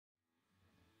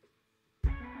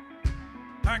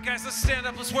right, guys, let's stand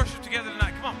up. Let's worship together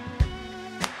tonight. Come on.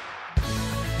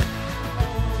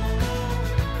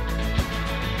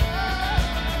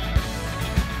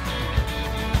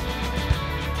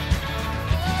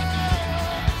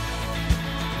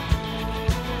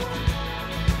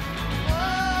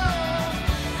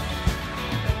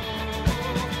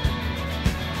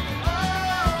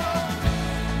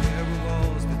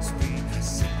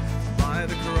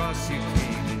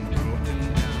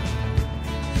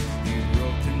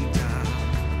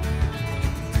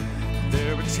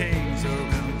 Chains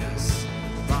around us,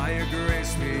 by your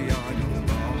grace we are no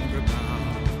longer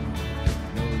bound,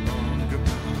 no longer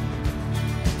bound.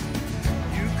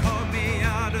 You called me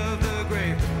out of the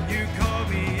grave, you called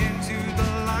me into the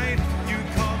light, you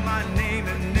called my name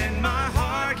and then my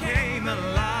heart came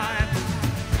alive.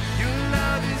 Your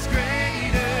love is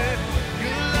greater,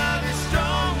 your love is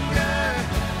stronger,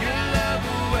 your love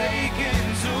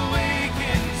awakens,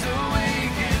 awakens,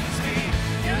 awakens me.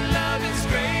 Your love is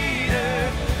greater.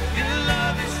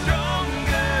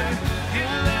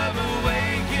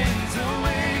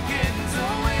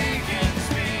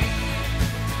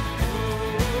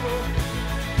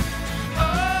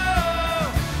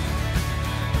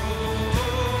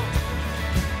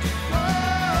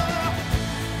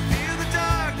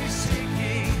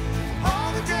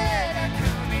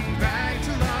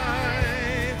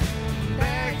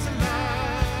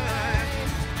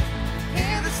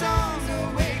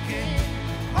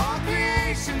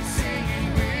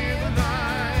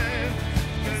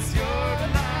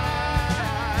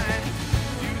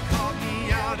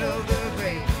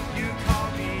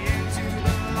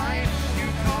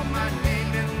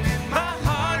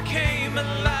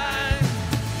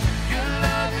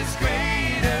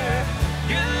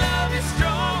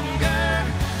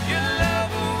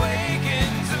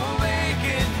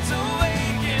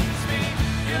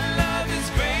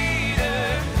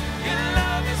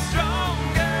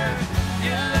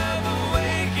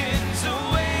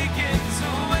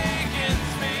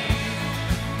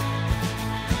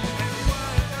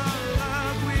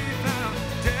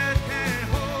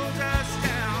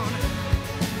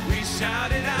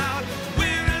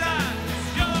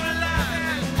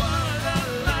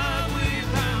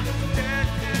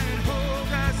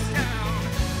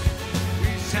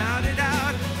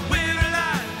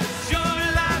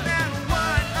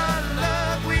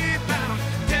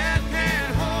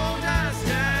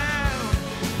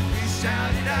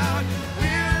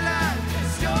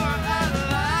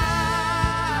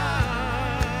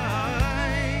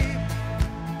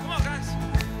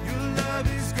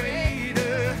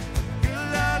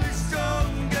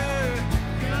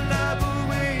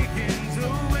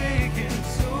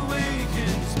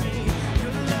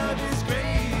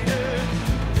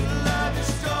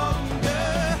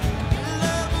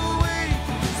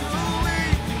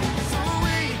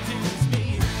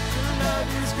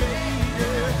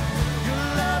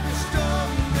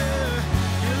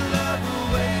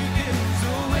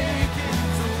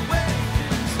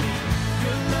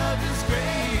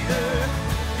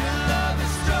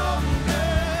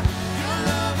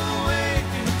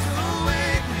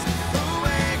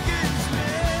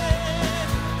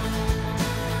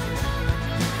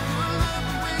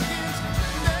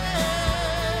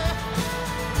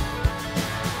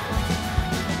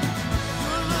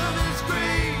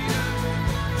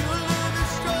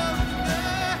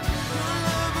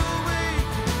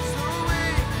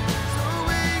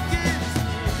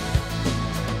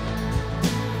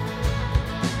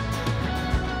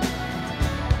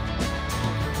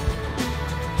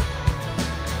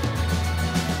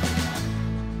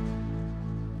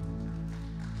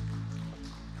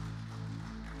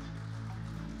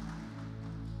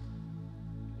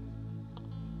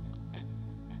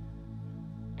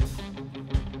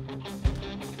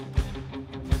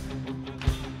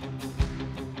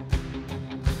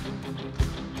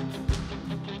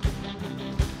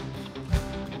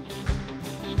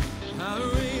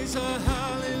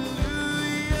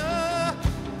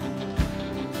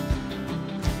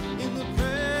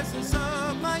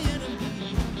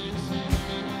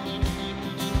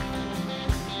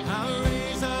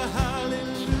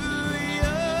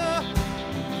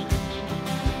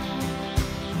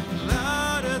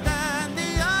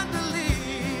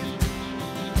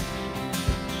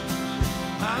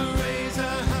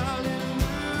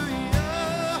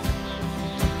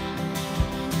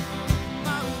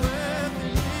 My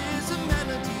weapon is a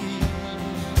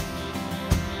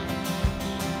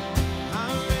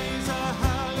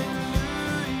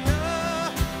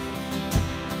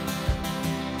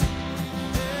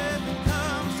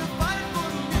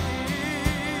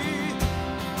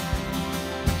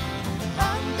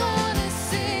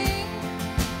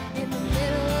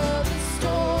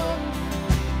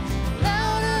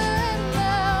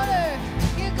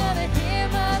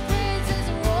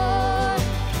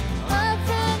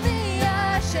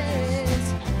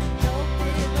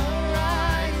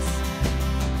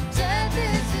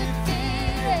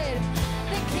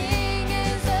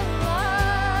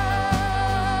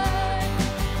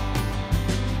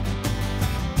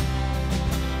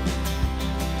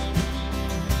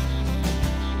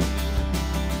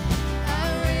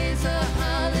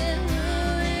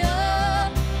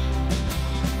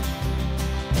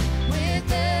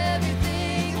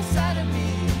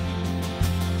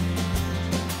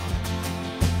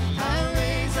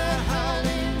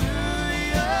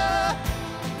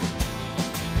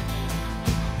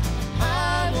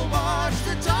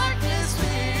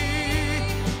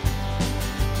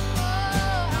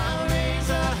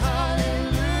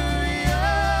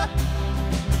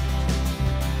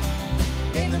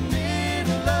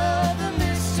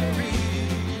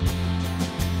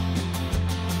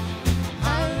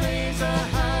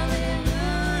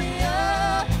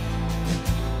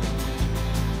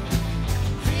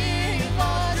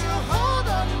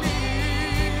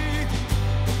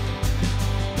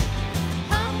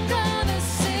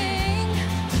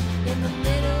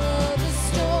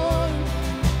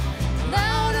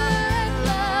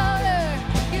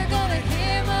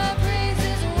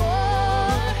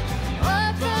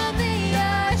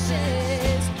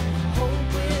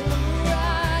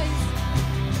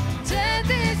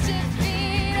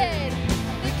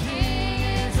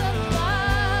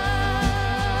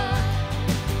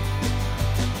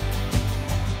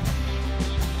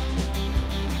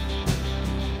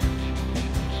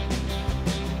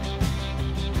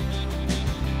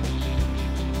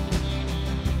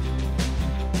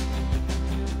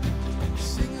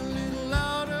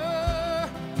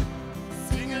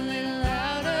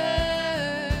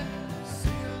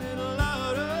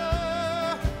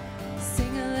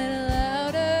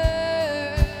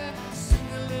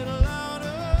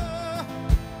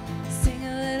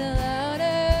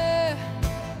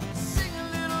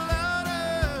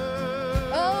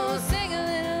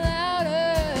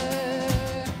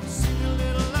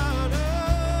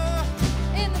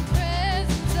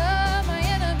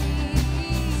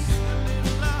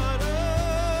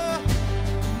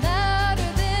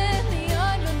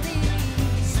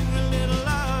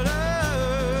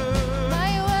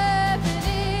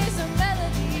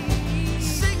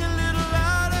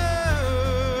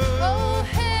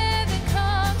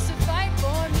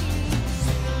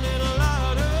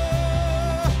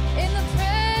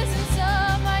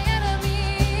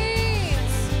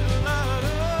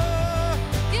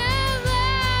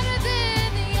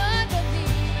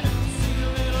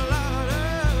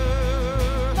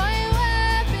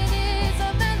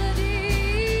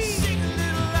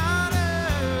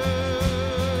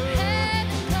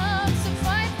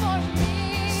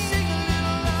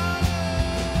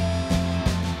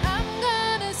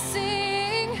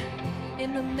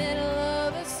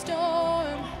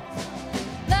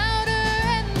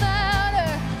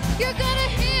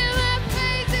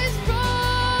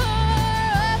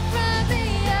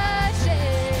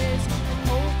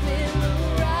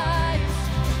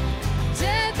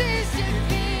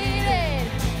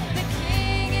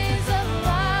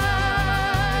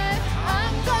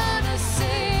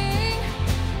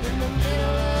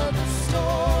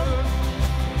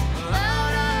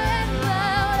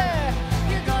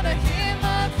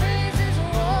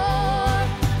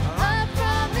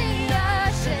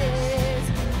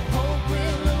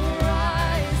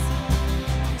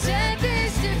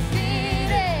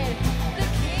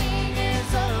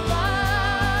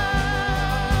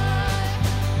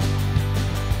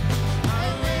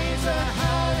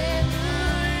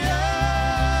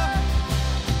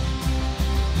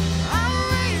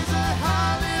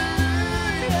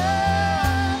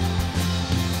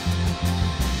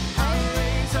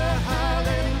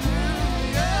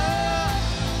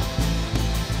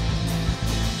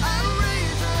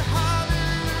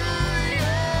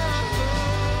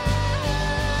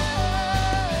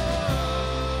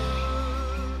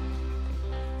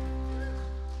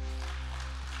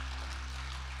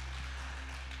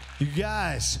You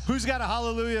guys, who's got a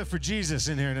hallelujah for Jesus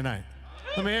in here tonight?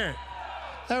 Let me hear it.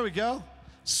 There we go.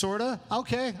 Sorta.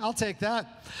 Okay, I'll take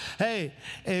that. Hey,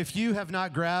 if you have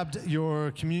not grabbed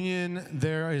your communion,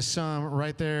 there is some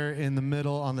right there in the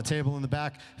middle on the table in the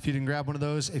back. If you didn't grab one of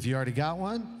those, if you already got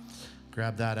one,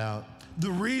 grab that out. The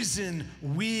reason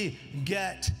we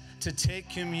get to take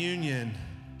communion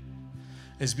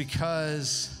is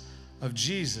because of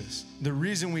Jesus. The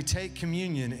reason we take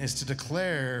communion is to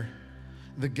declare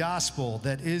the gospel.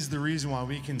 That is the reason why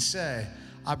we can say,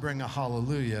 I bring a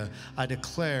hallelujah. I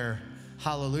declare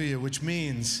hallelujah, which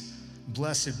means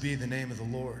blessed be the name of the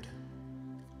Lord.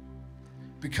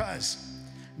 Because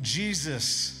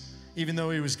Jesus, even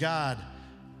though he was God,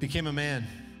 became a man.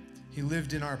 He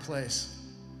lived in our place.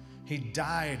 He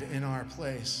died in our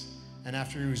place. And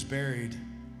after he was buried,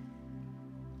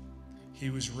 he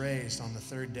was raised on the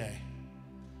third day.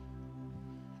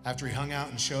 After he hung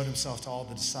out and showed himself to all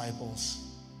the disciples,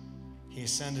 he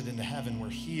ascended into heaven, where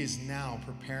he is now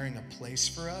preparing a place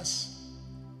for us.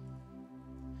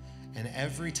 And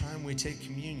every time we take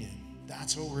communion,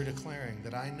 that's what we're declaring,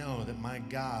 that I know that my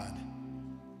God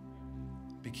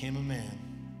became a man,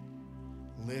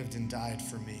 lived and died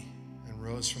for me, and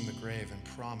rose from the grave, and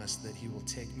promised that he will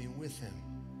take me with him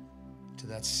to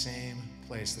that same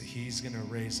place, that he's going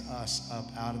to raise us up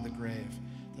out of the grave,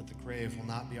 that the grave will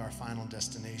not be our final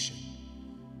destination.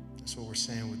 That's what we're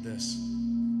saying with this.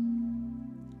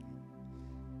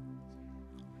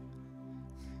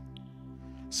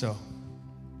 So,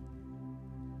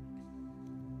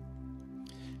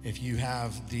 if you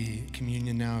have the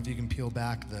communion now, if you can peel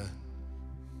back the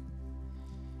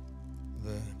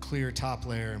clear top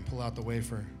layer and pull out the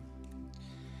wafer.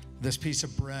 This piece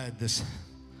of bread, this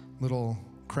little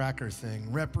cracker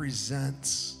thing,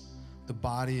 represents the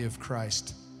body of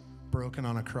Christ broken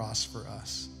on a cross for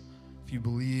us. If you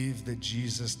believe that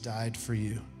Jesus died for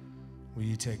you, will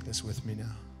you take this with me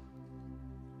now?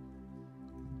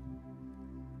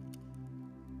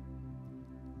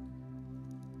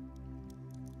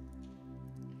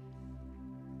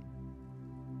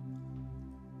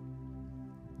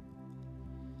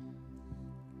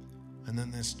 And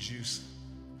then this juice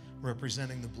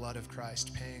representing the blood of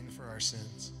Christ paying for our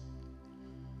sins.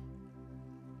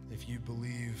 If you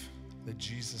believe that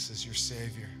Jesus is your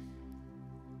Savior,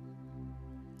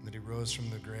 that he rose from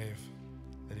the grave,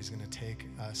 that he's going to take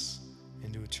us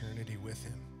into eternity with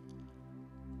him,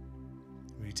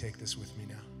 will you take this with me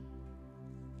now?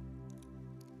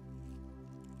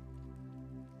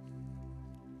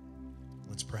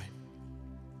 Let's pray.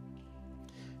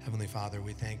 Heavenly Father,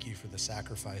 we thank you for the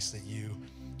sacrifice that you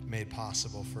made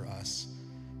possible for us,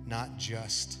 not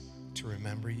just to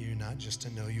remember you, not just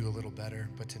to know you a little better,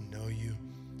 but to know you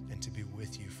and to be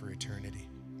with you for eternity.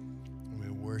 And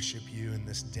we worship you in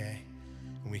this day,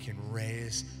 and we can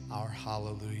raise our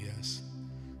hallelujahs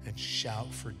and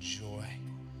shout for joy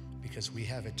because we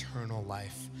have eternal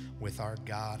life with our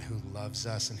God who loves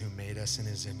us and who made us in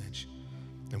his image.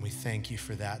 And we thank you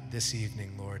for that this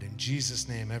evening, Lord. In Jesus'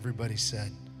 name, everybody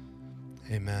said,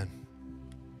 amen.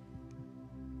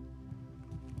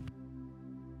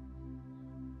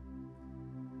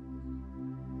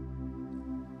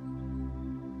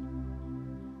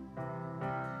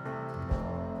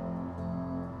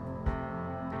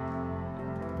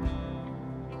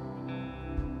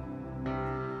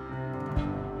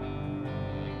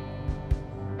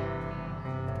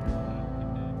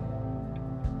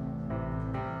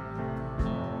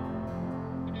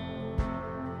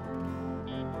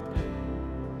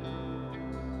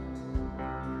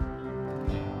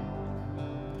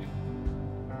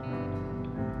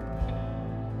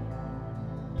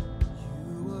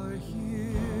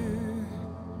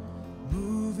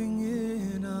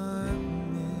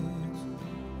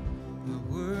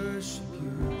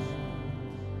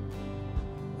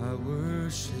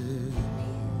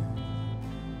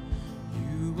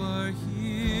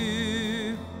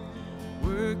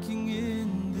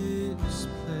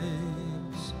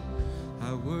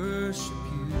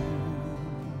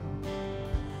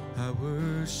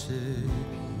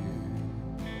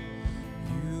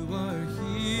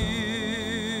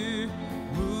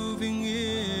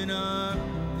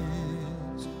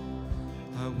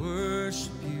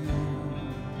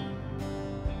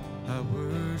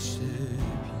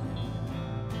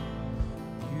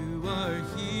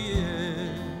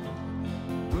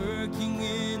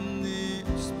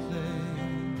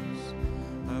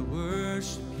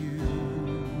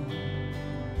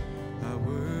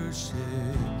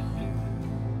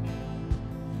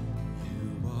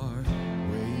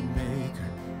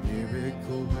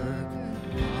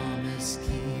 Promise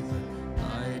keeper,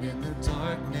 light in the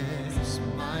darkness,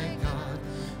 my God,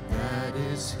 That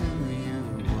is who you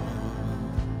are.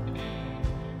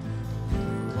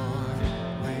 You are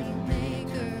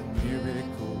waymaker,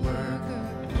 miracle worker,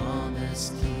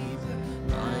 promise keeper,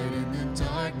 light in the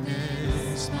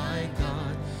darkness, my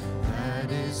God. That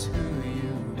is who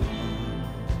you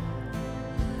are.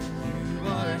 You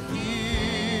are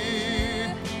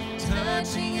here,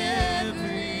 touching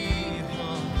every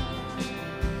heart.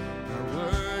 I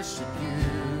worship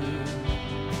you.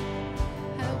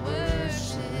 I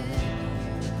worship you.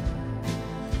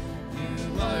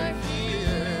 You are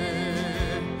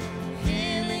here,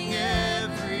 healing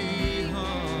every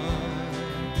heart.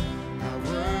 I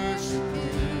worship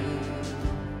you.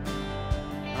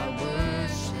 I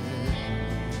worship you.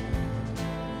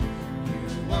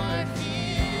 You are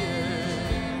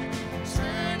here,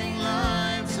 turning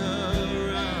lives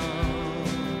around.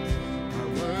 I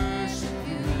worship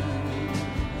you.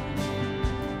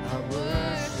 I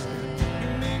worship you.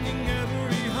 You're making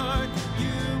every heart.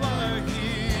 You are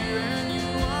here and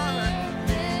you are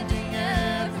mending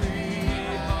every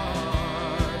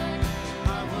heart. I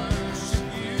worship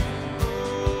you.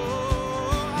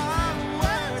 Oh, I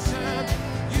worship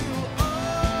you.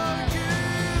 Oh, you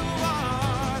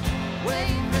are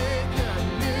waymaker,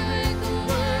 miracle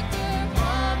worker,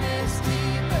 promise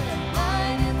keeper,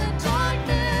 light in the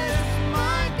darkness.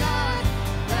 My God,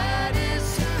 that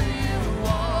is who you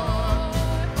are.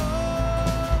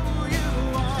 Oh, you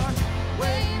are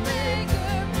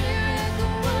waymaker,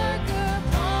 miracle worker,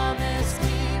 promise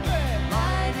keeper,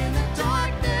 light in the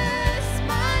darkness.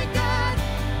 My God,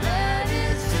 that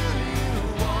is who you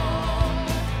are.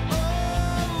 Oh,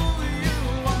 you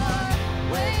are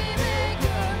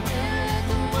waymaker,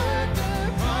 miracle worker,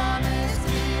 promise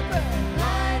keeper,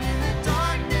 light in the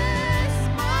darkness.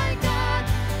 My God,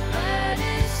 that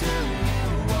is who you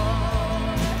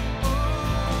are.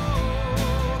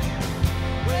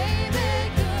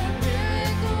 Waymaker,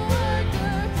 miracle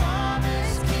worker,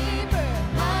 promise keeper,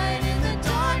 light in the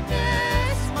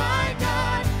darkness. My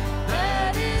God,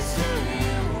 that is who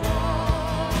you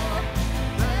are.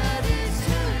 That is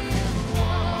who you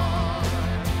are.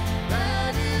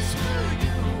 That is who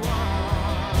you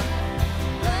are.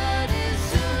 That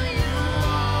is who you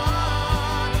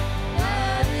are.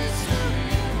 That is who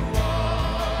you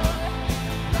are.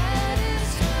 That is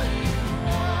who you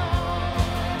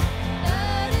are.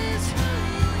 That is who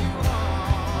you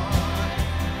are.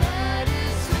 That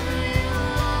is who you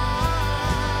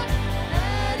are.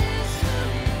 That is who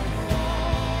you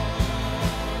are.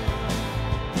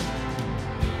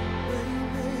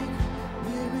 Waymaker,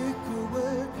 miracle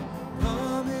worker,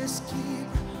 promise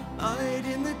keeper, light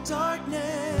in the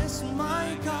darkness.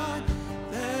 My God,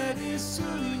 that is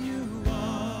who you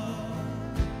are.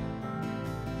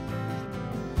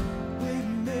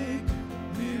 Waymaker,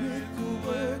 miracle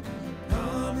worker,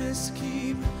 promise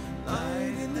keeper,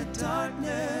 light in the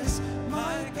darkness.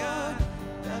 My God,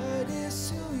 that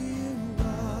is who you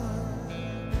are.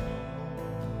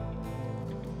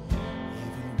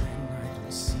 Even when I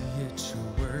don't see it,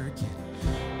 you're working.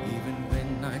 Even when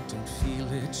I don't feel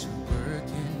it, you're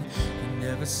working. You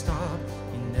never stop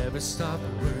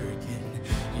working.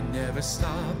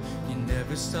 You never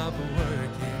stop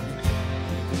working.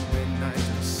 Even when I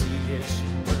don't see it,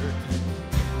 you're working.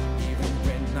 Even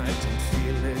when I don't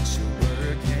feel it, you're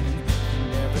working. You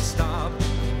never stop working.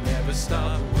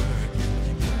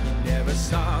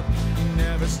 You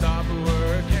never stop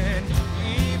working.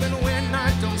 Even when I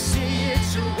don't see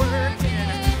it, you're working.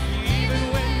 Even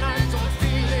when I don't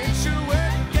feel it, you're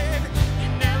working. You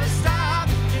never stop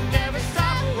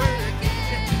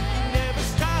working.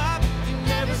 You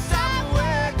never stop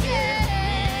working.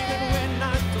 Even when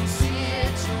I don't see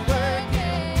it, you're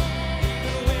working.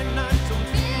 Even when I don't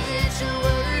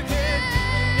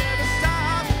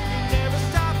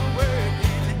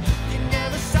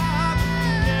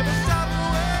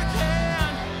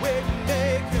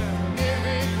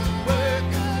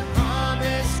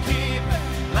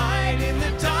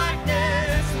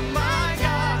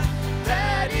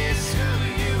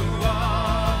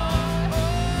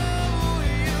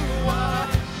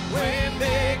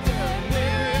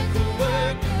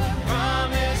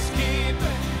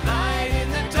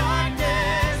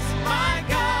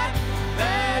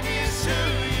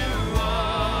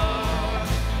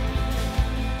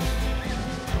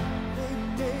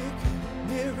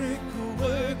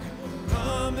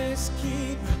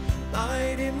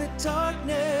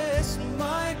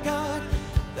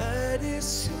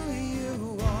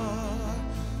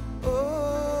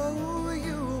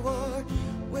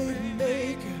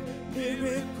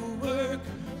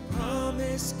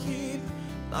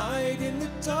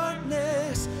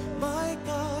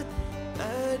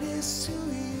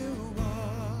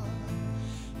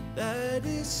That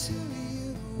is who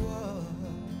you are.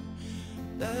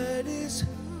 That is who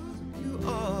you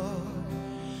are.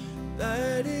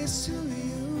 That is who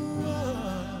you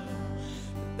are.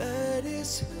 That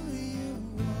is who you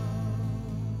are.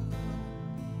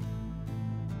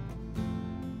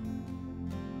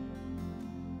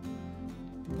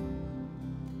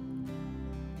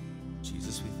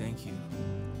 Jesus, we thank you.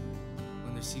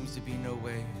 When there seems to be no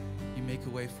way, you make a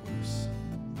way for us.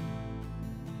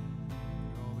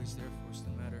 You're always there for us,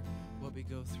 no matter what we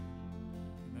go through,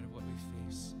 no matter what we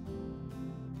face. Move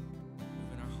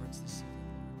in our hearts this evening,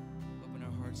 Lord. Open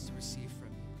our hearts to receive from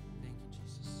you. Thank you,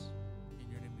 Jesus. In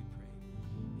your name we pray.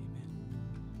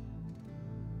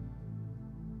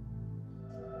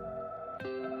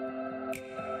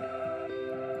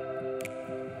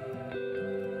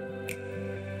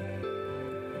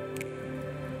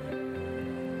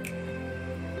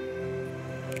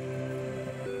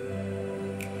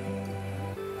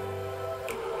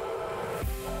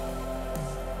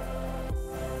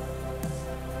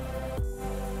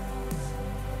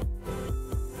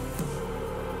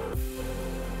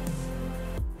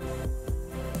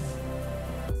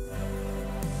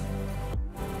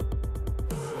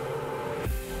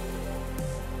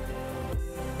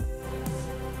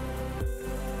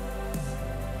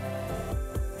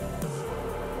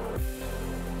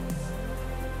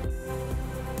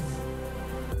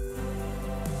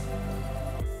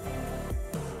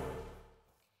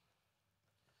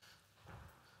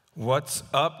 What's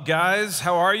up, guys?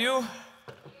 How are you?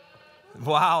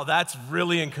 Wow, that's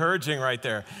really encouraging right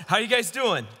there. How you guys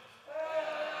doing?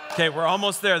 Okay, we're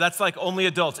almost there. That's like only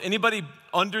adults. Anybody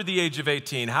under the age of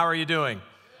 18, how are you doing?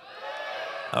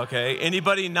 Okay,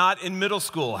 anybody not in middle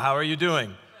school, how are you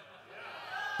doing?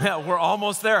 Yeah, we're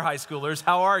almost there, high schoolers.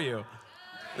 How are you?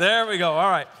 There we go. All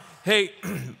right. Hey,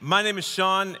 my name is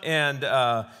Sean, and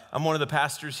I'm one of the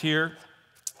pastors here.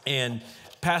 And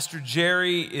Pastor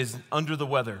Jerry is under the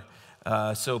weather.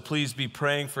 So please be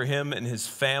praying for him and his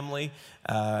family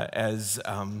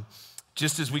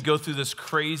just as we go through this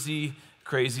crazy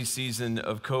season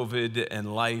of COVID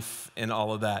and life and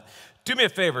all of that. Do me a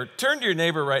favor, turn to your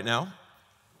neighbor right now.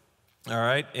 All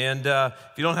right, and if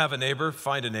you don't have a neighbor,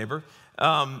 find a neighbor.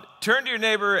 Turn to your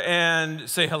neighbor and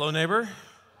say, hello, neighbor.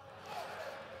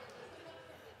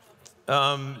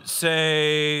 Look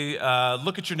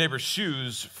at your neighbor's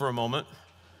shoes for a moment.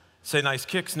 Say, nice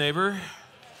kicks, neighbor.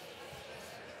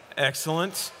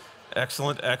 Excellent,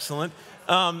 excellent, excellent.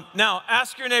 Now,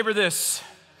 ask your neighbor this.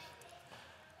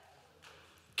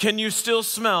 Can you still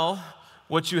smell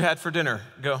what you had for dinner?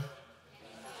 Go.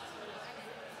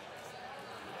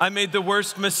 I made the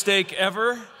worst mistake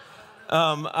ever.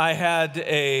 I had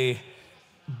a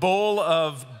bowl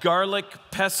of garlic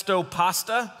pesto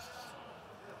pasta.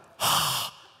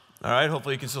 All right,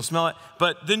 hopefully you can still smell it.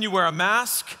 But then you wear a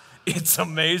mask. It's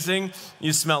amazing.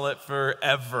 You smell it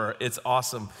forever. It's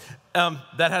awesome.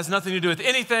 That has nothing to do with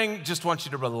anything. Just want you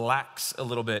to relax a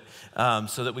little bit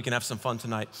so that we can have some fun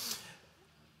tonight.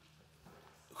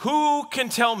 Who can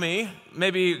tell me,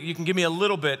 maybe you can give me a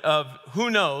little bit of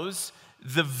who knows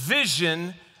the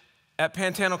vision at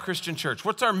Pantano Christian Church?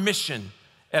 What's our mission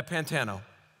at Pantano?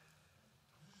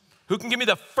 Who can give me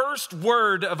the first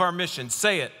word of our mission?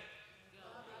 Say it.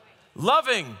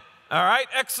 Loving. All right,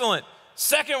 excellent.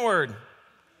 Second word.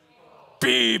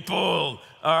 People.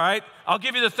 All right, I'll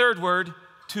give you the third word.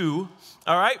 Two.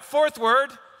 All right, fourth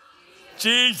word.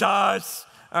 Jesus.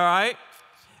 All right,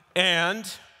 and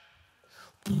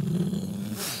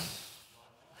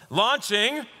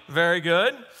launching. Very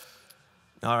good.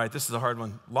 All right, this is a hard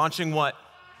one. Launching what?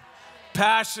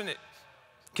 Passionate.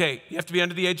 Okay, you have to be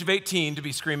under the age of 18 to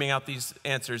be screaming out these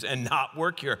answers and not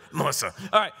work here, Melissa.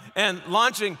 All right, and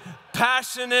launching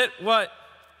passionate what?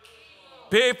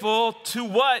 People to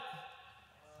what?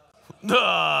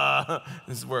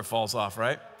 This is where it falls off,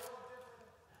 right?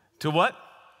 To what?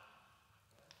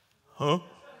 Huh?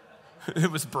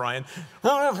 It was Brian.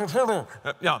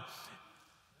 Yeah.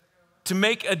 To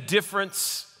make a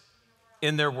difference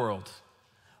in their world.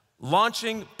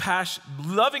 Loving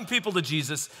people to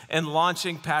Jesus and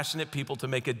launching passionate people to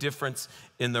make a difference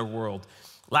in their world.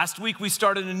 Last week, we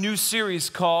started a new series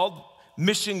called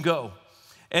Mission Go.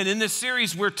 And in this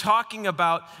series, we're talking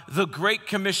about the Great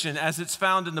Commission as it's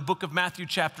found in the book of Matthew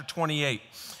chapter 28.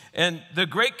 And the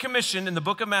Great Commission in the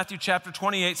book of Matthew chapter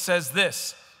 28 says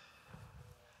this.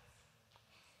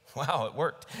 Wow, it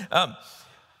worked.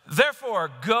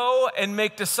 Therefore, go and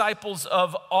make disciples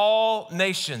of all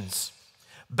nations,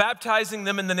 baptizing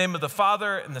them in the name of the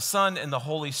Father and the Son and the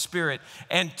Holy Spirit,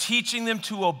 and teaching them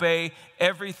to obey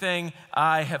everything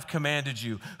I have commanded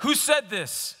you. Who said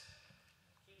this?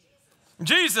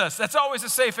 Jesus, that's always a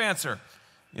safe answer,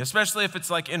 especially if it's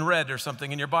like in red or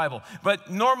something in your Bible.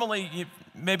 But normally,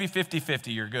 maybe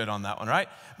 50-50, you're good on that one, right?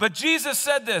 But Jesus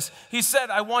said this. He said,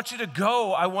 I want you to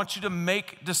go. I want you to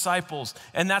make disciples.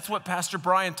 And that's what Pastor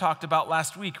Brian talked about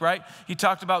last week, right? He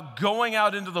talked about going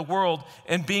out into the world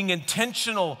and being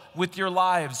intentional with your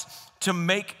lives to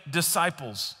make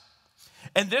disciples.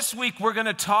 And this week, we're going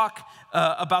to talk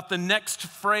about the next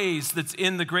phrase that's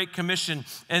in the Great Commission,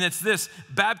 and it's this: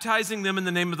 baptizing them in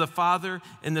the name of the Father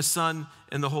and the Son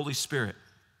and the Holy Spirit.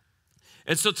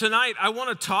 And so tonight, I want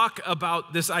to talk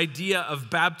about this idea of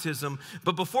baptism,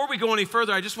 but before we go any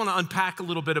further, I just want to unpack a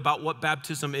little bit about what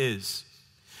baptism is.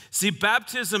 See,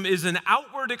 baptism is an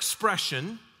outward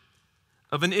expression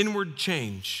of an inward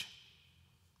change.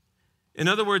 In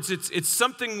other words, it's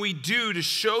something we do to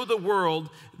show the world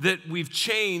that we've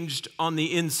changed on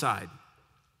the inside.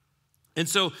 And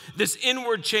so this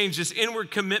inward change, this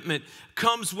inward commitment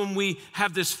comes when we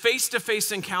have this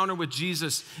face-to-face encounter with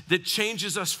Jesus that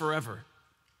changes us forever.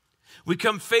 We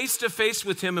come face-to-face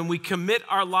with him and we commit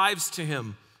our lives to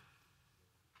him.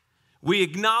 We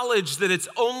acknowledge that it's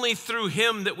only through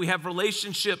him that we have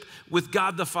relationship with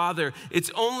God the Father.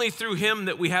 It's only through him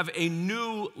that we have a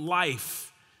new life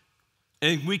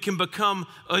and we can become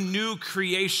a new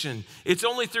creation. It's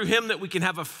only through him that we can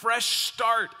have a fresh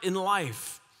start in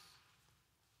life.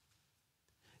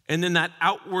 And then that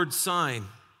outward sign,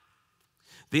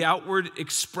 the outward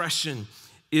expression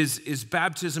is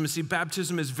baptism. And see,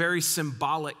 baptism is very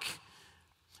symbolic.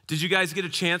 Did you guys get a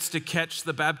chance to catch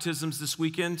the baptisms this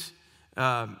weekend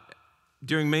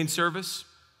during main service?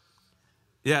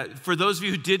 Yeah, for those of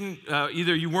you who didn't,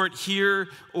 either you weren't here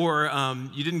or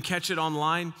you didn't catch it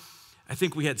online, I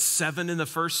think we had 7 in the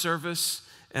first service,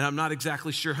 and I'm not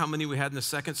exactly sure how many we had in the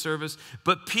second service,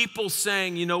 but people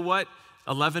saying, you know what,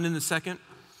 11 in the second?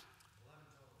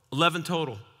 11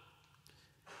 total.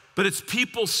 But it's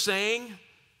people saying,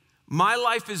 my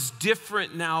life is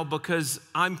different now because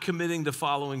I'm committing to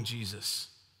following Jesus.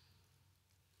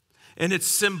 And it's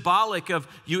symbolic of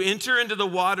you enter into the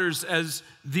waters as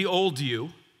the old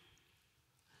you.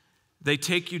 They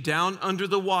take you down under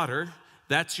the water.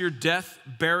 That's your death,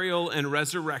 burial, and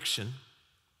resurrection.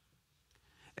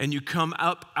 And you come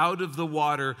up out of the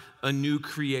water a new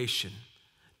creation.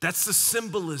 That's the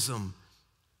symbolism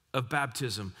of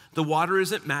baptism. The water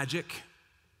isn't magic.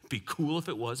 It'd be cool if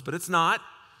it was, but it's not,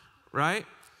 right?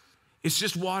 It's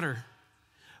just water.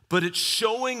 But it's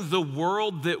showing the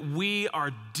world that we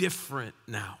are different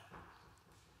now.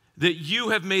 That you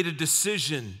have made a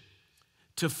decision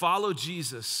to follow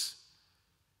Jesus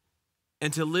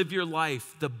and to live your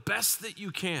life the best that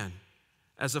you can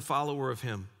as a follower of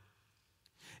him.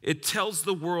 It tells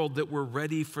the world that we're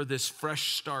ready for this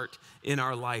fresh start in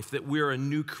our life, that we're a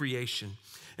new creation.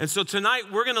 And so tonight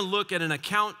we're going to look at an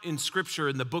account in Scripture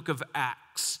in the book of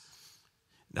Acts.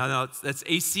 Now that's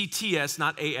A-C-T-S,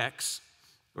 not A-X,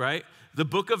 right? The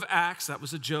book of Acts, that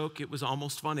was a joke, it was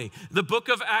almost funny. The book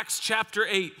of Acts chapter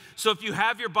 8. So if you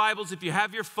have your Bibles, if you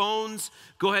have your phones,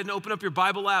 go ahead and open up your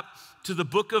Bible app to the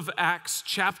book of Acts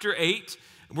chapter 8.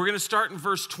 We're going to start in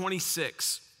verse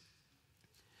 26.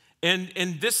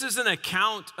 And this is an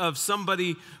account of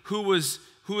somebody who was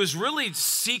really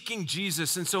seeking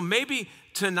Jesus. And so maybe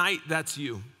tonight that's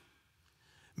you.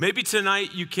 Maybe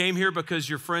tonight you came here because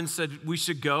your friend said we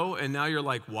should go, and now you're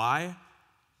like, why?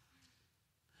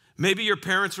 Maybe your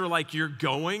parents were like, you're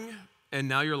going, and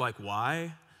now you're like,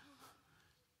 why?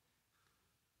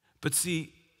 But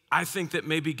see, I think that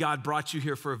maybe God brought you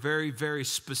here for a very, very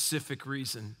specific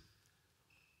reason.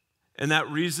 And that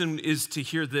reason is to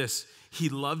hear this. He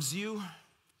loves you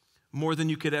more than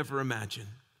you could ever imagine.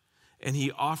 And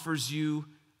he offers you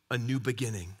a new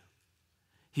beginning.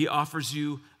 He offers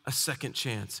you a second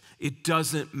chance. It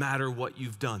doesn't matter what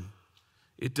you've done.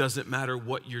 It doesn't matter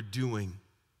what you're doing.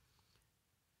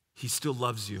 He still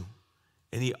loves you.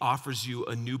 And he offers you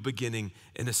a new beginning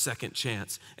and a second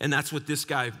chance. And that's what this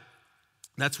guy,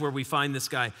 that's where we find this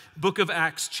guy. Book of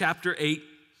Acts, chapter 8.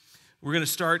 We're going to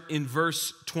start in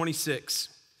verse 26.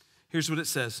 Here's what it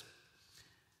says.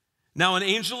 Now an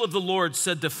angel of the Lord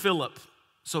said to Philip,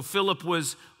 so Philip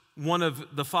was one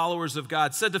of the followers of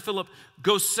God, said to Philip,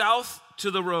 go south to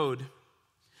the road,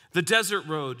 the desert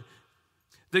road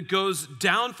that goes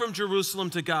down from Jerusalem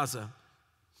to Gaza.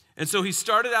 And so he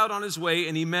started out on his way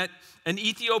and he met an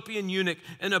Ethiopian eunuch,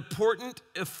 an important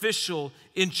official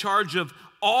in charge of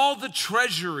all the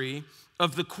treasury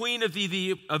of the queen of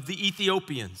the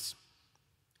Ethiopians.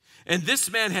 And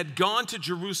this man had gone to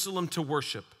Jerusalem to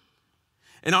worship.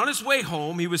 And on his way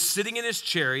home, he was sitting in his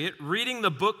chariot reading the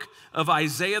book of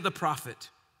Isaiah the prophet.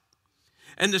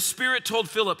 And the Spirit told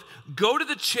Philip, go to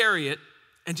the chariot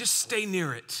and just stay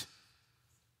near it."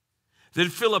 Then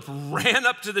Philip ran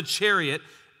up to the chariot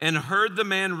and heard the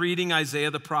man reading Isaiah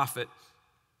the prophet.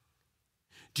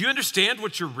 "Do you understand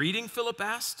what you're reading?" Philip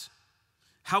asked.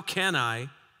 "How can I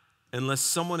unless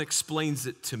someone explains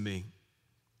it to me?"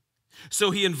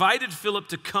 So he invited Philip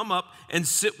to come up and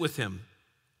sit with him.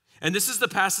 And this is the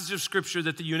passage of scripture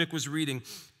that the eunuch was reading.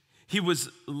 "He was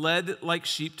led like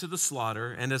sheep to the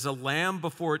slaughter, and as a lamb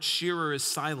before its shearer is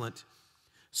silent,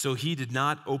 so he did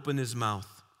not open his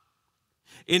mouth.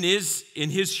 In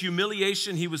his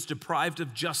humiliation, he was deprived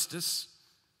of justice.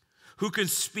 Who can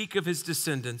speak of his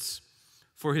descendants?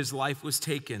 For his life was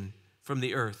taken from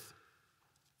the earth."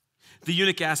 The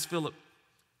eunuch asked Philip,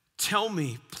 "Tell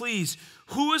me, please,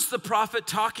 who is the prophet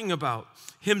talking about,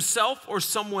 himself or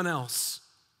someone else?"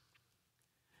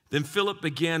 Then Philip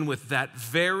began with that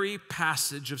very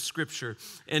passage of scripture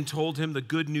and told him the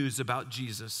good news about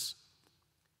Jesus.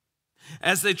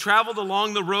 As they traveled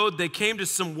along the road, they came to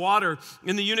some water,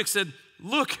 and the eunuch said,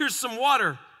 "Look, here's some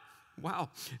water."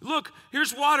 Wow. "Look,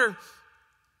 here's water.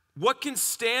 What can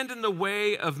stand in the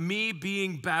way of me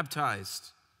being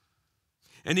baptized?"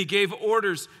 And he gave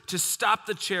orders to stop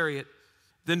the chariot.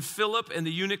 Then Philip and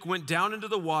the eunuch went down into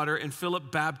the water, and Philip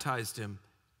baptized him.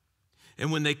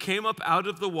 And when they came up out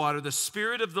of the water, the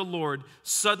Spirit of the Lord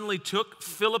suddenly took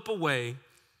Philip away,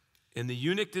 and the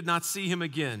eunuch did not see him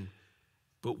again,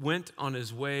 but went on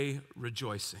his way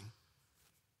rejoicing.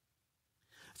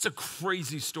 It's a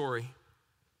crazy story.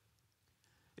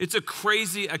 It's a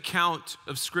crazy account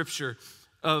of Scripture,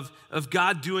 of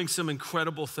God doing some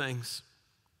incredible things.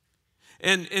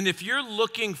 And if you're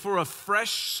looking for a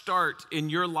fresh start in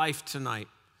your life tonight,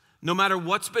 no matter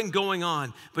what's been going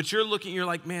on, but you're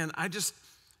like, "Man,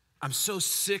 I'm so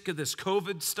sick of this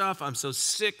COVID stuff. I'm so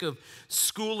sick of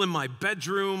school in my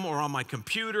bedroom or on my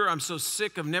computer. I'm so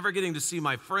sick of never getting to see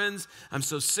my friends. I'm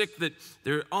so sick that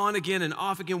they're on again and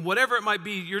off again." Whatever it might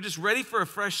be, you're just ready for a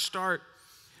fresh start.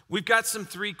 We've got some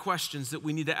 3 questions that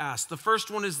we need to ask. The first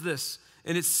one is this,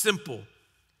 and it's simple.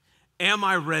 Am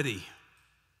I ready?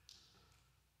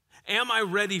 Am I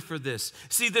ready for this?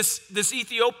 See, this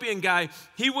Ethiopian guy,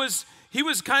 he was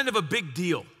kind of a big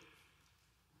deal.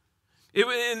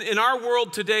 In our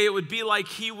world today, it would be like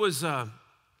he was on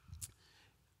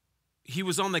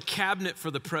the cabinet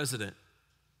for the president,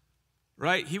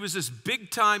 right? He was this big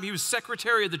time, he was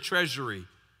Secretary of the Treasury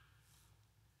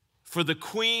for the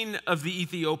Queen of the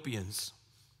Ethiopians.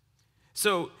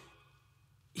 So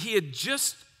he had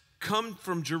just come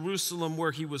from Jerusalem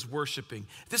where he was worshiping.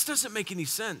 This doesn't make any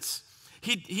sense.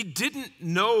 He didn't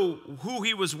know who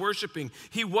he was worshiping.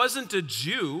 He wasn't a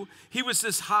Jew. He was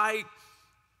this guy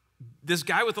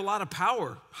with a lot of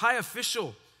power, high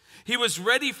official. He was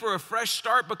ready for a fresh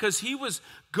start because he was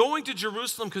going to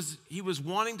Jerusalem because he was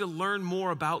wanting to learn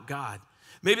more about God.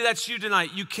 Maybe that's you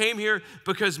tonight. You came here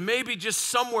because maybe just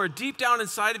somewhere deep down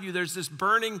inside of you, there's this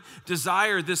burning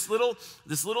desire, this little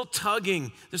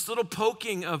tugging, this little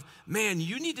poking of, man,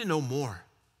 you need to know more.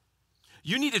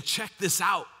 You need to check this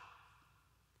out.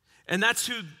 And that's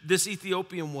who this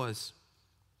Ethiopian was.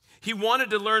 He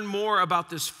wanted to learn more about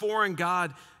this foreign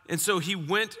God, and so he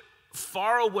went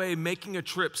far away making a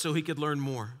trip so he could learn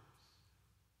more.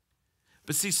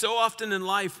 But see, so often in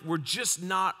life, we're just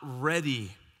not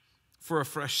ready for a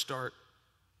fresh start.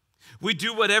 We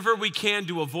do whatever we can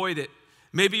to avoid it.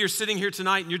 Maybe you're sitting here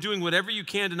tonight and you're doing whatever you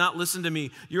can to not listen to me.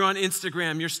 You're on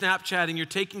Instagram, you're Snapchatting, you're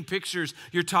taking pictures,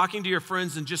 you're talking to your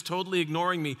friends and just totally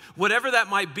ignoring me. Whatever that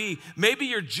might be, maybe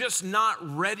you're just not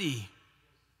ready.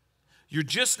 You're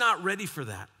just not ready for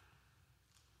that.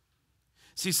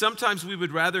 See, sometimes we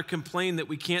would rather complain that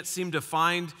we can't seem to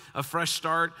find a fresh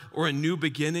start or a new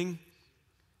beginning,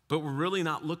 but we're really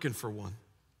not looking for one.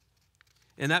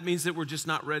 And that means that we're just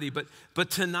not ready. But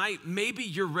tonight, maybe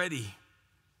you're ready.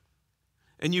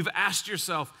 And you've asked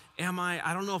yourself,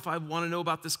 I don't know if I want to know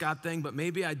about this God thing, but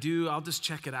maybe I do. I'll just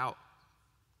check it out.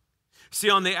 See,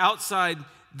 on the outside,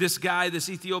 this guy, this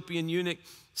Ethiopian eunuch,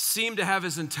 seemed to have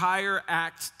his entire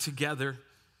act together.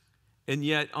 And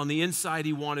yet, on the inside,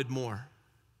 he wanted more.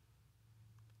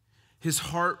 His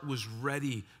heart was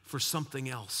ready for something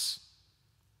else.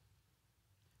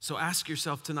 So ask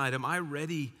yourself tonight, am I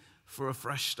ready for a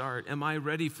fresh start? Am I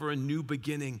ready for a new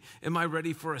beginning? Am I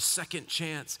ready for a second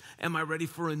chance? Am I ready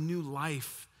for a new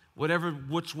life?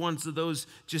 Which ones of those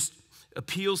just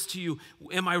appeals to you?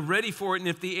 Am I ready for it? And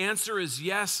if the answer is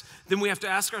yes, then we have to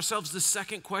ask ourselves the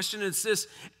second question. And it's this: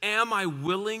 am I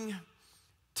willing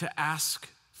to ask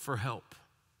for help?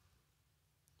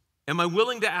 Am I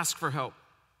willing to ask for help?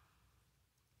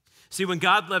 See, when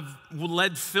God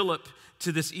led Philip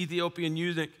to this Ethiopian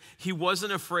eunuch, he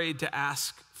wasn't afraid to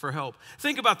ask for help.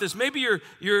 Think about this. Maybe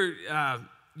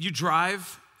you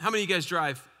drive. How many of you guys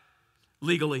drive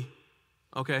legally?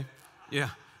 Okay, yeah,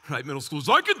 right, middle schools.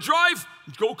 I can drive,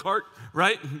 go-kart,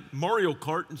 right? Mario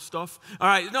Kart and stuff. All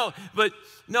right,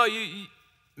 you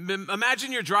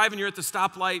imagine you're driving, you're at the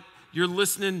stoplight, you're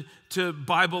listening to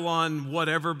Bible on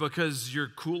whatever because you're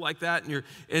cool like that,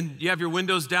 and you have your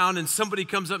windows down, and somebody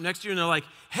comes up next to you and they're like,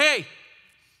 hey,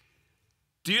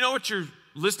 do you know what you're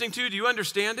listening to? Do you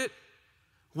understand it?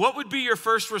 What would be your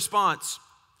first response?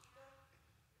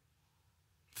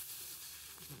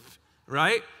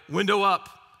 Right? Window up.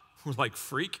 We're like,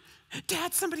 freak.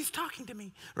 Dad, somebody's talking to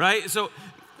me. Right? So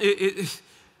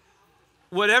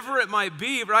whatever it might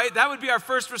be, right? That would be our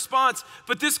first response.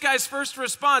 But this guy's first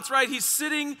response, right? He's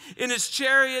sitting in his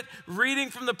chariot reading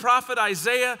from the prophet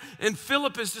Isaiah, and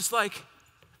Philip is just like,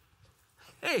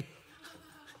 hey,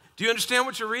 do you understand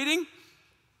what you're reading?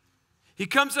 He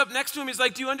comes up next to him. He's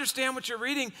like, do you understand what you're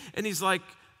reading? And he's like,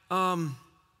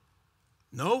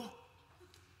 no.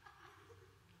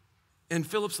 And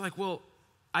Philip's like, well,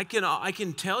 I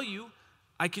can tell you.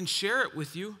 I can share it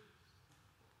with you.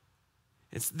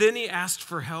 Then he asked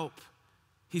for help.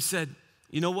 He said,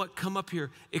 you know what? Come up here.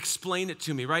 Explain it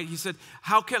to me, right? He said,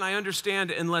 how can I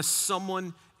understand unless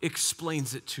someone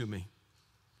explains it to me?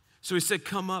 So he said,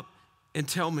 come up and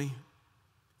tell me.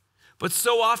 But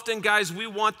so often, guys, we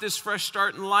want this fresh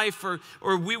start in life,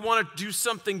 or we want to do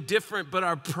something different, but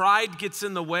our pride gets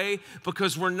in the way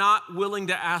because we're not willing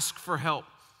to ask for help.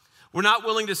 We're not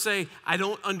willing to say, I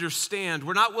don't understand.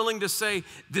 We're not willing to say,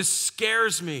 this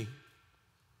scares me.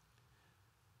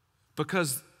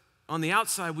 Because on the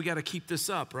outside, we got to keep this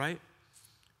up, right?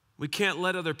 We can't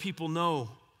let other people know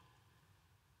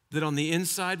that on the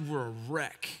inside, we're a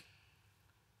wreck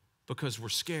because we're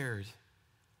scared.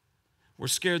 We're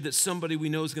scared that somebody we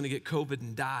know is going to get COVID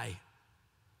and die.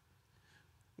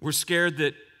 We're scared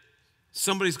that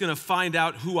somebody's going to find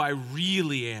out who I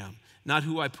really am, not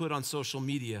who I put on social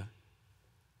media.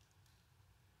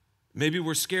 Maybe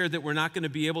we're scared that we're not going to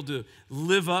be able to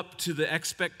live up to the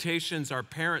expectations our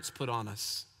parents put on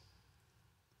us.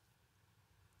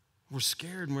 We're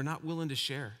scared and we're not willing to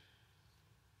share.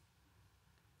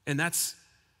 And that's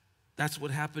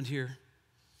what happened here.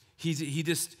 He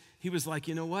was like,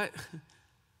 you know what?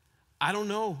 I don't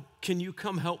know. Can you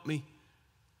come help me?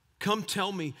 Come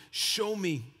tell me. Show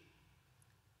me.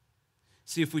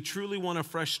 See, if we truly want a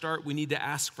fresh start, we need to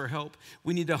ask for help.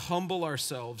 We need to humble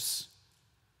ourselves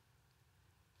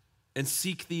and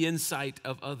seek the insight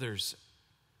of others.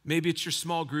 Maybe it's your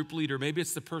small group leader. Maybe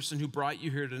it's the person who brought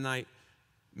you here tonight.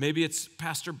 Maybe it's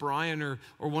Pastor Brian or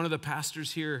one of the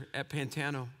pastors here at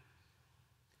Pantano.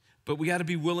 But we got to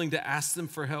be willing to ask them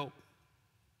for help.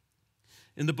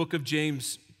 In the book of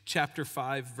James, chapter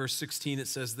 5, verse 16, it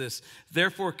says this,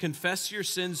 therefore confess your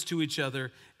sins to each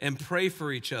other and pray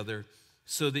for each other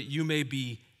so that you may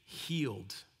be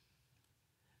healed.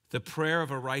 The prayer of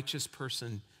a righteous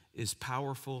person is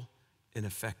powerful and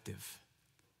effective.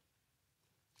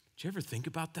 Did you ever think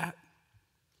about that?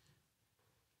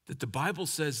 That the Bible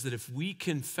says that if we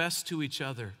confess to each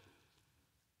other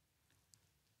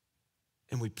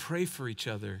and we pray for each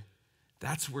other,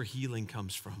 that's where healing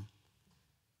comes from.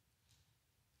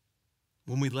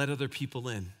 When we let other people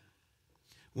in,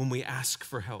 when we ask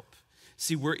for help.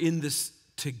 See, we're in this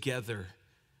together.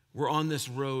 We're on this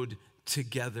road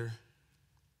together.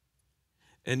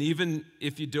 And even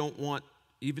if you don't want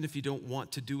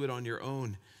to do it on your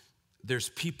own, there's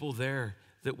people there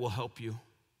that will help you.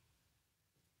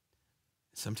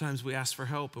 Sometimes we ask for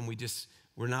help and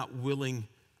we're not willing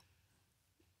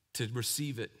to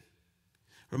receive it.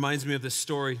 Reminds me of this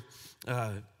story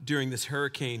during this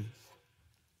hurricane.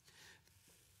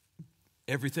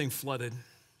 Everything flooded.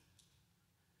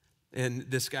 And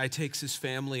this guy takes his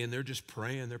family and they're just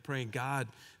praying. They're praying, God,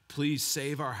 please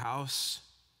save our house.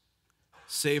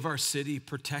 Save our city,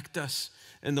 protect us.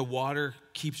 And the water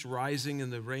keeps rising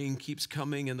and the rain keeps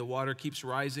coming and the water keeps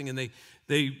rising and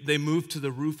they move to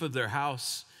the roof of their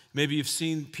house. Maybe you've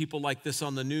seen people like this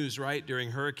on the news, right?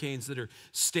 During hurricanes that are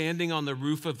standing on the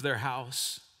roof of their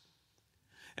house.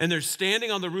 And they're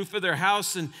standing on the roof of their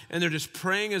house and they're just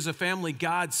praying as a family,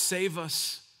 God, save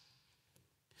us.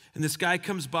 And this guy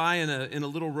comes by in a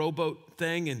little rowboat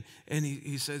thing and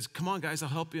he says, come on, guys, I'll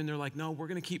help you. And they're like, no, we're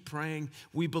going to keep praying.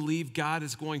 We believe God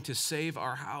is going to save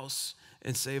our house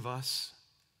and save us.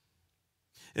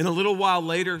 And a little while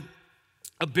later,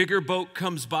 a bigger boat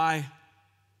comes by.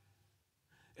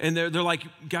 And they're like,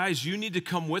 guys, you need to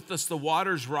come with us. The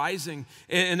water's rising.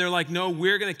 And they're like, no,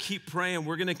 we're going to keep praying.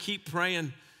 We're going to keep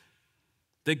praying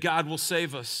that God will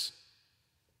save us.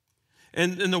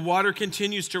 And the water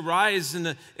continues to rise,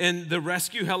 and the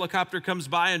rescue helicopter comes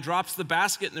by and drops the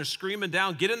basket, and they're screaming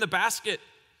down, "Get in the basket.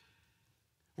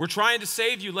 We're trying to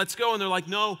save you. Let's go." And they're like,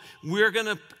 "No, we're going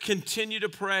to continue to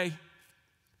pray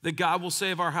that God will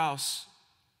save our house."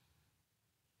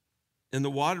 And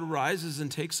the water rises and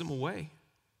takes them away.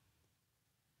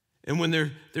 And when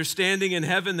they're standing in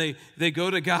heaven, they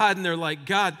go to God and they're like,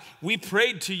 "God, we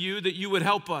prayed to you that you would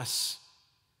help us.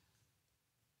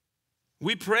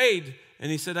 We prayed."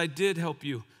 And he said, "I did help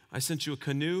you. I sent you a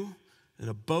canoe and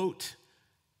a boat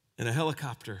and a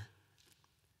helicopter,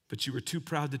 but you were too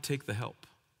proud to take the help."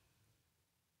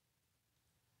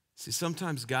 See,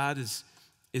 sometimes God is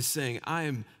saying, "I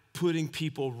am putting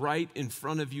people right in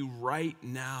front of you right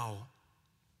now,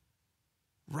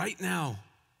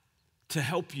 to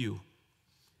help you."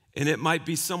 And it might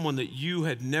be someone that you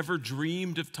had never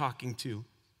dreamed of talking to.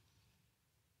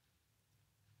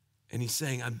 And he's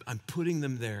saying, I'm putting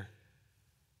them there.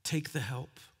 Take the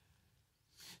help.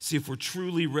 See, if we're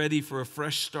truly ready for a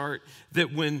fresh start,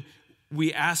 that when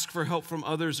we ask for help from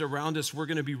others around us, we're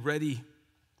going to be ready.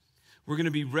 We're going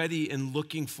to be ready and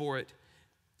looking for it.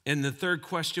 And the third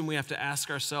question we have to ask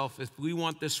ourselves, if we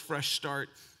want this fresh start,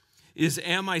 is,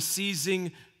 am I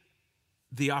seizing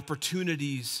the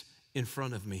opportunities in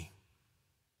front of me?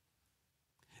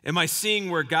 Am I seeing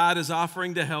where God is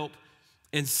offering to help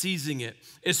and seizing it?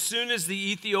 As soon as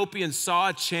the Ethiopian saw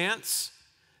a chance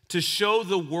to show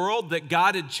the world that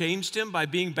God had changed him by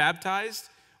being baptized,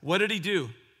 what did he do?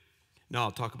 No,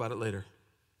 I'll talk about it later.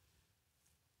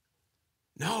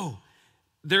 No,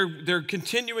 they're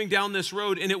continuing down this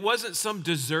road, and it wasn't some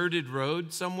deserted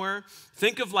road somewhere.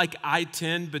 Think of like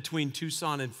I-10 between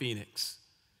Tucson and Phoenix.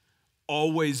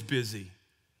 Always busy.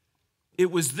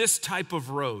 It was this type of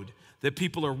road that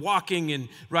people are walking and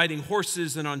riding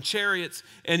horses and on chariots,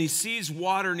 and he sees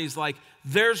water and he's like,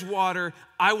 "There's water.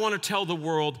 I want to tell the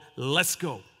world, let's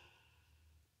go."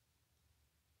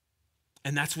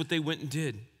 And that's what they went and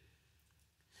did.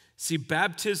 See,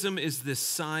 baptism is this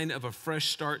sign of a fresh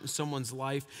start in someone's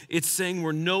life. It's saying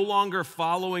we're no longer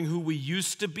following who we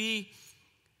used to be,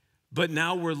 but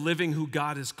now we're living who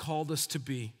God has called us to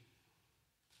be.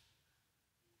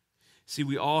 See,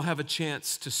 we all have a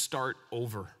chance to start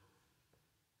over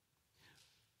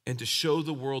and to show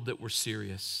the world that we're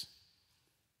serious.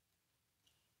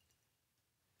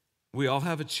 We all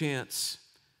have a chance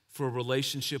for a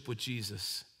relationship with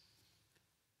Jesus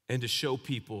and to show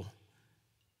people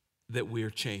that we are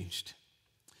changed.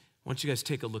 I want you guys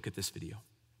to take a look at this video.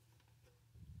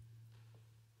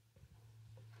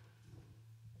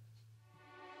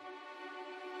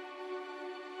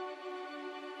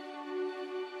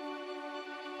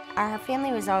 Our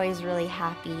family was always really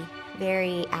happy,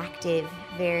 very active,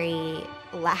 very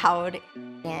loud,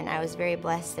 and I was very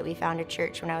blessed that we found a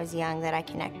church when I was young that I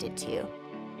connected to.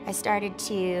 I started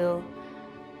to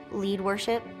lead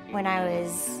worship when I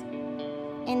was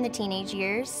in the teenage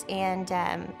years, and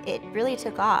it really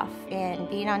took off, and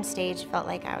being on stage felt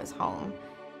like I was home.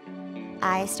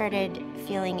 I started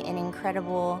feeling an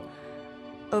incredible,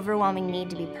 overwhelming need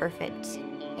to be perfect,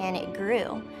 and it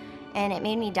grew. And it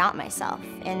made me doubt myself.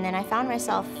 And then I found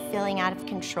myself feeling out of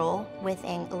control with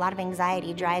a lot of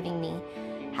anxiety driving me,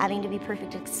 having to be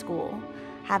perfect at school,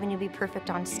 having to be perfect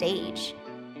on stage.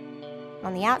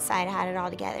 On the outside, I had it all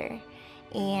together.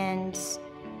 And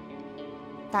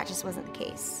that just wasn't the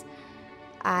case.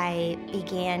 I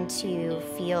began to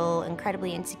feel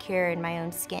incredibly insecure in my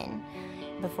own skin.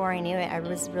 Before I knew it, I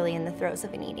was really in the throes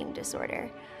of an eating disorder.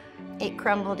 It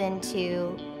crumbled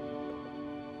into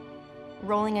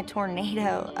rolling a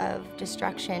tornado of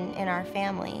destruction in our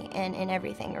family and in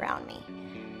everything around me.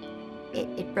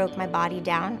 It broke my body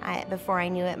down. Before I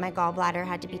knew it, my gallbladder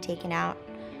had to be taken out.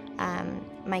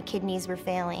 My kidneys were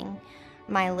failing.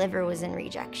 My liver was in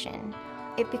rejection.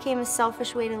 It became a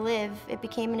selfish way to live. It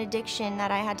became an addiction that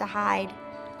I had to hide.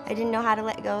 I didn't know how to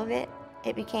let go of it.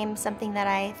 It became something that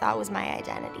I thought was my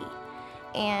identity.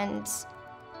 And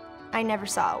I never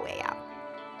saw a way out.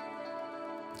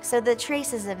 So the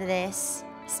traces of this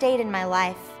stayed in my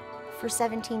life for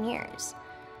 17 years.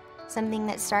 Something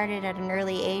that started at an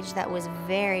early age that was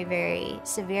very, very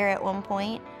severe at one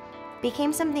point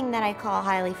became something that I call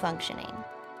highly functioning.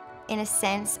 In a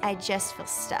sense, I just feel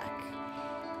stuck.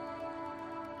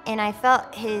 And I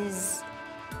felt his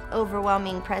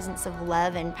overwhelming presence of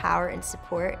love and power and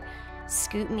support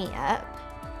scoop me up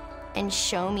and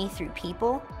show me through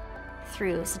people,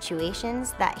 through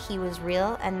situations, that he was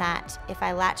real, and that if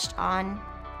I latched on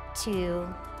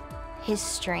to his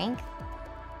strength,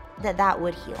 that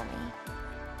would heal me.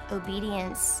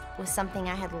 Obedience was something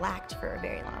I had lacked for a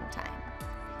very long time.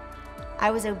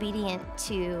 I was obedient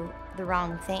to the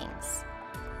wrong things.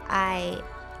 I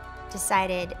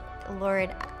decided,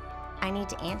 Lord, I need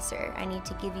to answer. I need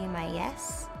to give you my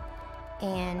yes.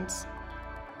 And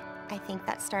I think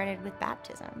that started with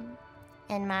baptism.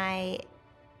 And my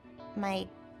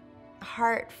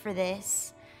heart for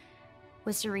this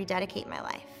was to rededicate my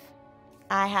life.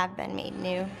 I have been made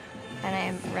new, and I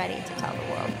am ready to tell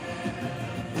the world.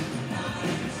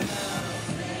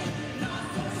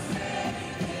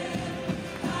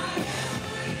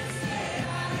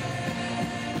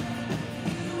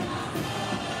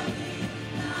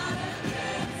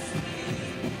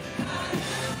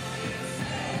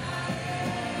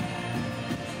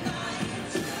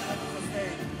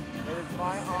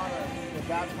 My honor to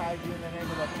baptize you in the name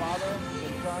of the Father,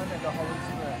 the Son, and the Holy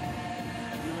Spirit.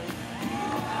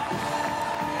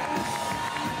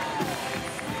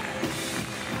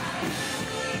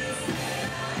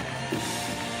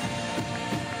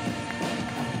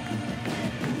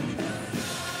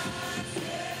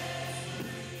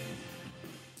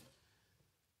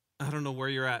 I don't know where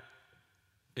you're at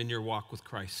in your walk with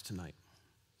Christ tonight,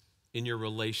 in your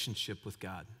relationship with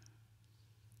God.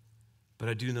 But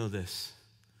I do know this,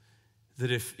 that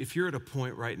if you're at a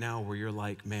point right now where you're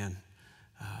like, man,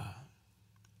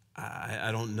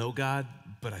 I don't know God,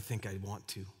 but I think I want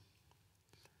to.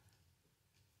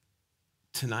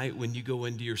 Tonight, when you go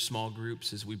into your small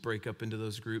groups, as we break up into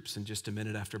those groups in just a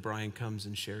minute after Brian comes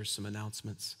and shares some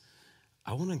announcements,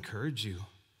 I want to encourage you,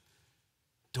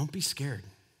 don't be scared.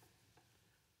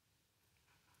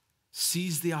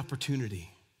 Seize the opportunity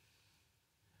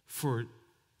for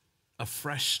a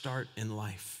fresh start in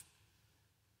life.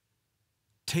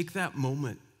 Take that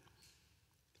moment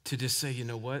to just say, you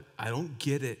know what? I don't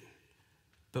get it,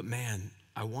 but man,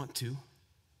 I want to.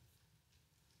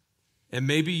 And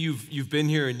maybe you've been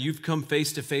here and you've come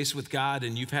face to face with God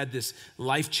and you've had this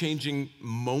life-changing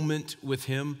moment with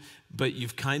him, but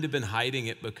you've kind of been hiding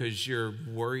it because you're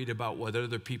worried about what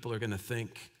other people are going to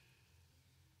think.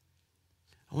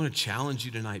 I want to challenge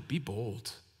you tonight, be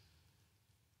bold.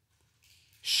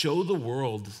 Show the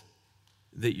world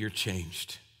that you're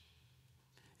changed.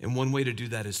 And one way to do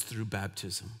that is through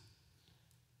baptism.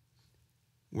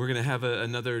 We're going to have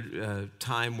another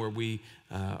time where we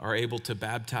are able to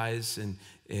baptize and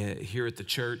here at the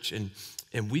church.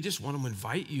 And we just want to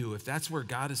invite you, if that's where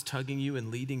God is tugging you and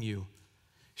leading you,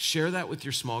 share that with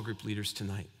your small group leaders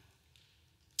tonight.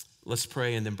 Let's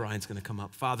pray, and then Brian's going to come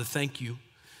up. Father, thank you.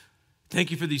 Thank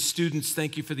you for these students.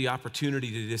 Thank you for the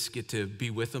opportunity to just get to be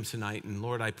with them tonight. And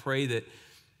Lord, I pray that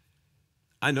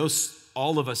I know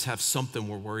all of us have something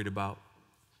we're worried about.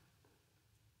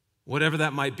 Whatever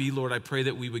that might be, Lord, I pray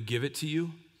that we would give it to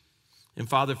you. And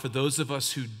Father, for those of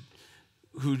us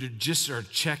who just are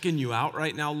checking you out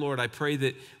right now, Lord, I pray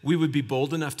that we would be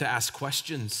bold enough to ask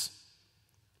questions.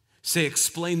 Say,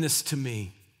 explain this to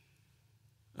me,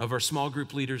 of our small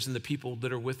group leaders and the people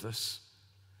that are with us.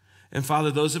 And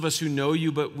Father, those of us who know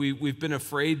you, but we've been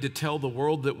afraid to tell the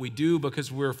world that we do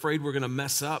because we're afraid we're going to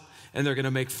mess up and they're going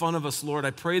to make fun of us, Lord,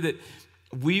 I pray that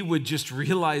we would just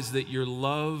realize that your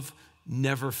love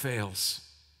never fails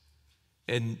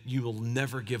and you will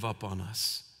never give up on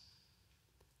us.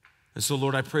 And so,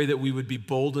 Lord, I pray that we would be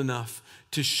bold enough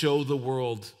to show the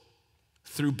world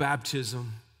through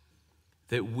baptism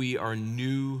that we are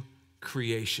new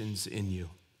creations in you.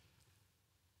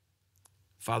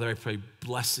 Father, I pray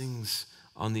blessings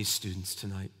on these students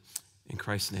tonight. In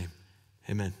Christ's name,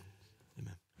 amen.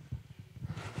 Amen.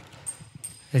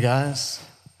 Hey guys,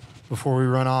 before we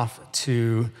run off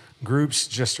to groups,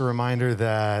 just a reminder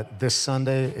that this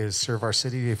Sunday is Serve Our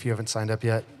City. If you haven't signed up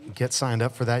yet, get signed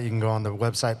up for that. You can go on the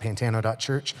website,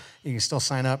 pantano.church. You can still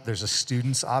sign up. There's a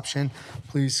students option.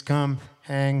 Please come,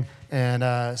 hang,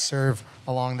 and serve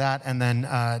along that. And then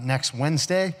next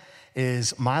Wednesday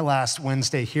is my last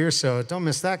Wednesday here, so don't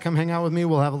miss that. Come hang out with me.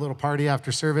 We'll have a little party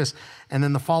after service. And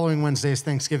then the following Wednesday is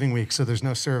Thanksgiving week, so there's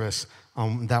no service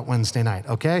on that Wednesday night,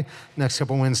 okay? Next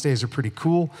couple Wednesdays are pretty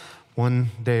cool. One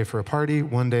day for a party,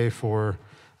 one day for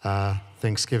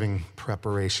Thanksgiving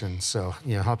preparation. So,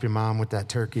 help your mom with that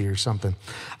turkey or something.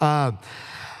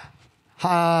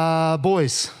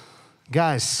 Boys,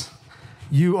 guys,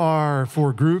 you are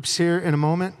for groups here in a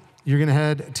moment. You're going to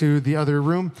head to the other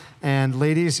room. And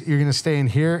ladies, you're going to stay in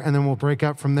here, and then we'll break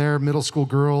up from there. Middle school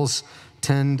girls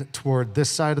tend toward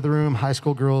this side of the room. High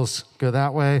school girls go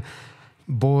that way.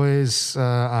 Boys,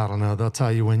 I don't know. They'll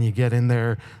tell you when you get in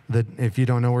there that if you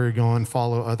don't know where you're going,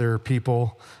 follow other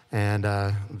people,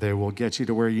 and they will get you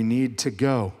to where you need to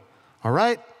go. All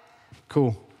right?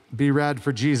 Cool. Be rad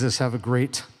for Jesus. Have a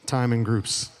great time in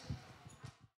groups.